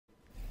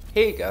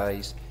Hey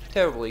guys,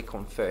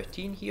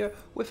 TerribleAcorn13 here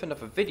with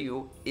another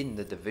video in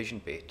the Division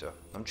beta.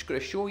 I'm just going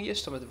to show you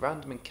some of the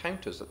random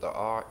encounters that there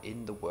are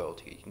in the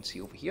world here. You can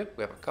see over here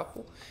we have a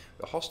couple,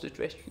 a hostage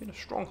rescue and a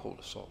stronghold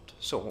assault.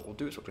 So what we'll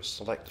do is we'll just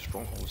select the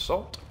stronghold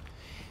assault.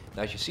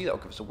 Now as you see, that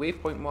will give us a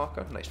waypoint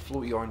marker, a nice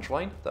floaty orange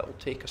line that will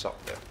take us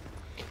up there.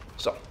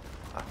 So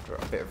after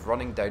a bit of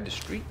running down the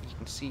street, you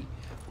can see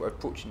we're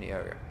approaching the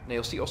area. Now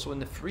you'll see also in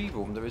the free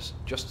roam there is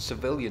just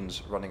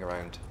civilians running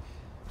around,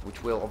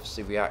 which will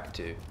obviously react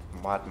to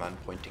Madman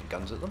pointing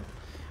guns at them.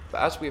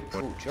 But as we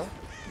approach up,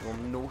 you'll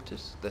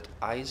notice that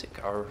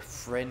Isaac, our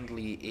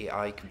friendly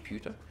AI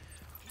computer,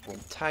 will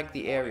tag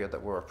the area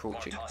that we're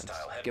approaching and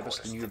give us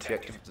the new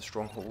objective of the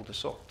stronghold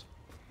assault.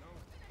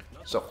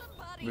 So,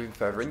 moving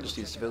further in, you'll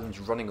see the civilians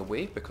running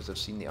away because they've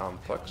seen the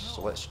armed thugs,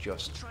 so let's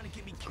just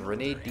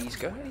grenade these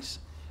guys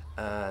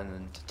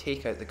and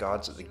take out the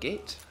guards at the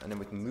gate, and then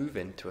we can move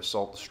in to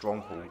assault the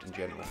stronghold in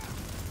general.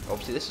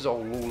 Obviously this is all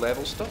low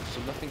level stuff,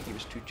 so nothing here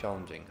is too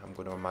challenging. I'm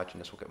going to imagine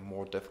this will get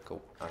more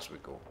difficult as we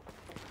go.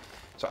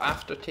 So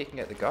after taking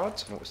out the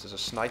guards, notice there's a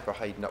sniper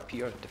hiding up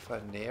here to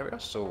defend the area,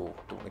 so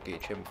don't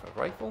engage him with a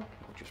rifle.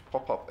 We'll just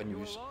pop up and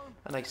use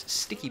a nice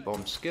sticky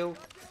bomb skill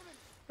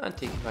and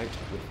take him out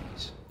with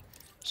ease.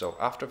 So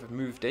after I've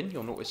moved in,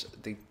 you'll notice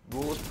the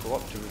rollers pull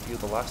up to reveal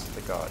the last of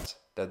the guards.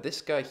 Now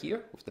this guy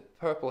here, with the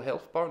purple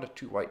health bar and the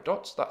 2 white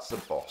dots, that's the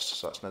boss,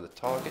 so that's now the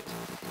target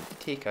to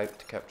take out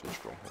to capture the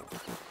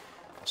stronghold.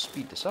 I'll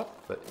speed this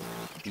up, but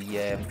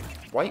the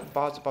white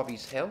bars above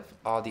his health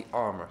are the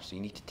armour, so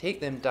you need to take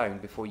them down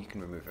before you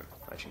can remove him.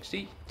 As you can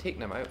see, taking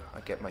them out,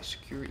 I get my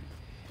security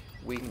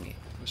wing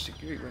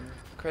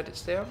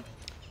credits there,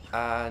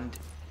 and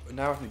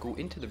now I can go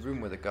into the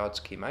room where the guards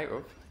came out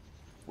of,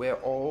 where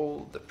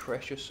all the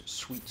precious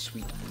sweet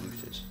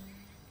loot is.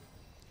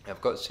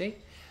 I've got to say,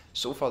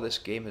 so far this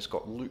game has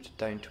got loot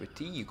down to a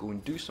T. You go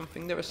and do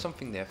something, there is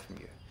something there from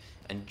you.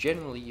 And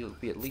generally you'll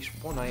be at least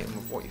one item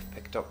of what you've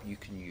picked up you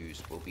can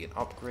use. Will be an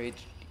upgrade,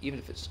 even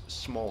if it's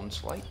small and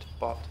slight,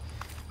 but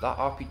that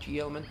RPG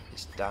element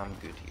is damn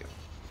good here.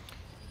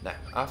 Now,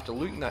 after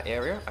looting that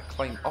area, I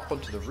climb up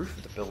onto the roof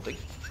of the building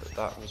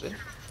that was in,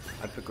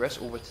 and progress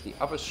over to the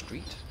other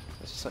street.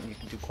 This is something you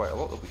can do quite a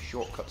lot. There'll be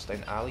shortcuts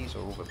down alleys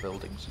or over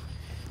buildings,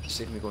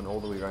 saving me going all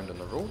the way around on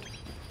the road,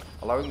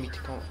 allowing me to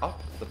come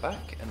up the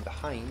back and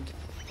behind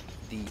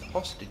the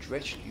hostage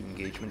rescue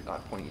engagement that I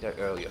pointed out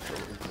earlier, the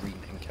little green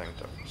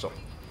encounter. So,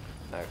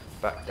 now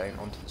back down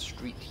onto the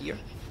street here,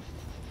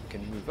 we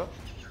can move up.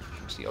 You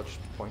can see I'll just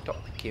point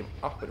up, came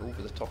up and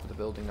over the top of the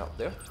building up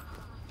there.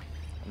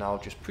 And I'll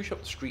just push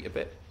up the street a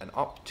bit and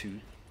up to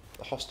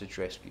the hostage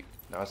rescue.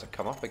 Now as I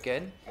come up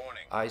again,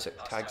 Isaac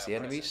tags the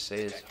enemies,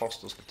 says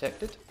hostiles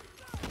detected.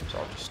 So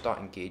I'll just start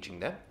engaging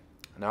them.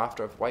 And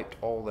after I've wiped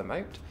all them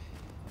out,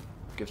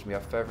 gives me a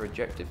further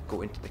objective,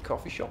 go into the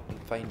coffee shop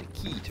and find a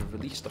key to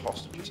release the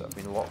hostages that have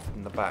been locked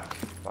in the back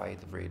by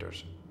the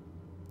raiders.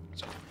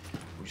 So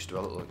we'll just do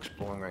a little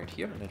exploring around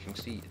here, and as you can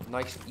see,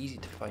 nice and easy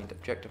to find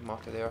objective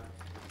marker there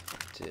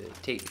to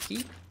take the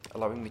key,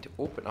 allowing me to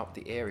open up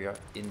the area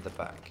in the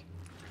back.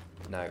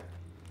 Now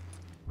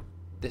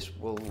this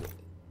will,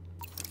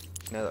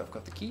 now that I've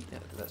got the key,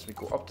 it lets me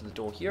go up to the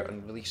door here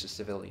and release the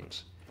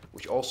civilians,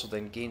 which also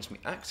then gains me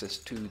access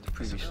to the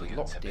previously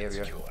locked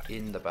area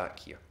in the back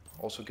here.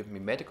 Also giving me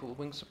medical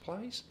wing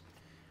supplies,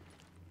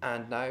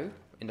 and now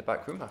in the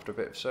back room, after a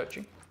bit of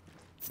searching,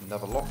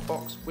 another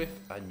lockbox with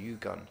a new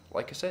gun.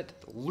 Like I said,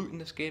 the loot in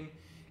this game,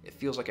 it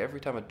feels like every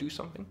time I do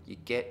something you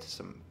get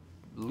some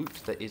loot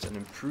that is an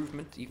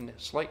improvement, even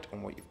slight,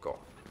 on what you've got.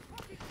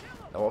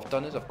 Now what I've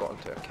done is I've got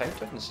into a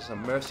counter, and this is a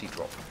mercy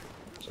drop.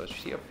 So as you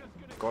see,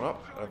 I've gone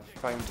up and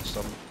I've found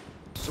some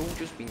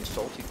soldiers being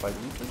assaulted by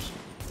looters,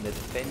 and they're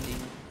defending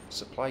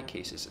supply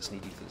cases that's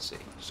needed for the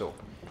city. So what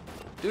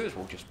we'll do is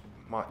we'll just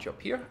march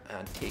up here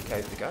and take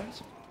out the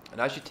guys,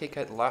 and as you take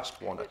out the last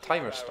one, a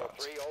timer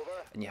starts,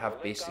 and you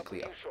have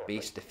basically a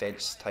base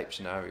defense type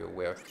scenario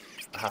where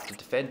I have to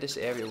defend this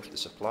area with the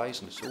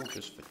supplies and the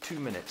soldiers for 2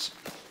 minutes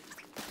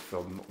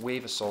from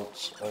wave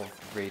assaults of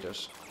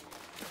raiders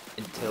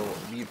until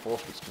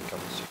reinforcements can come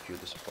and secure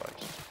the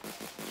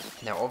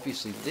supplies. Now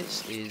obviously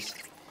this is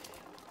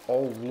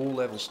all low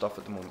level stuff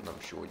at the moment that I'm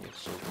showing you,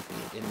 so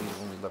the enemies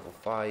are only level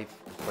 5,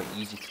 quite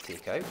easy to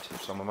take out,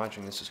 so I'm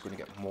imagining this is going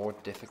to get more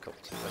difficult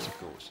as it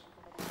goes.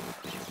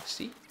 As you can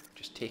see,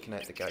 just taking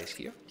out the guys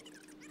here,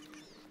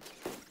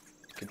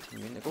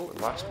 continuing to go,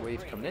 the last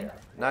wave coming in.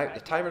 Now the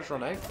timer's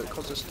run out, but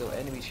because there's still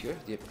enemies here,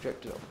 the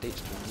objective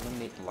updates to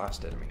eliminate the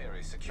last enemy.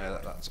 Now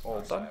that that's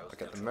all done, I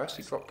get the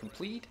mercy drop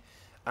complete,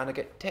 and I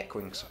get tech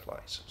wing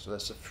supplies. So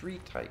there's the 3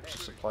 types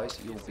of supplies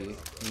that you'll be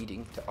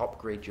needing to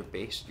upgrade your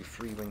base, your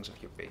 3 wings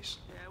of your base.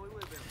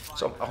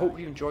 So I hope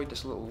you enjoyed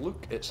this little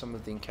look at some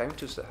of the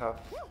encounters that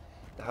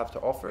have to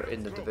offer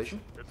in the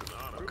Division.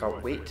 I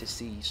can't wait to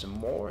see some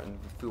more in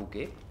the full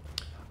game.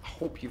 I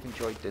hope you've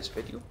enjoyed this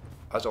video.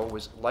 As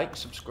always, like,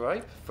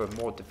 subscribe for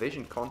more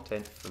Division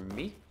content from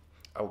me.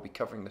 I will be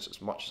covering this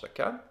as much as I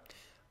can.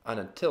 And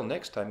until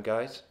next time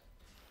guys,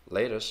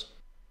 laters.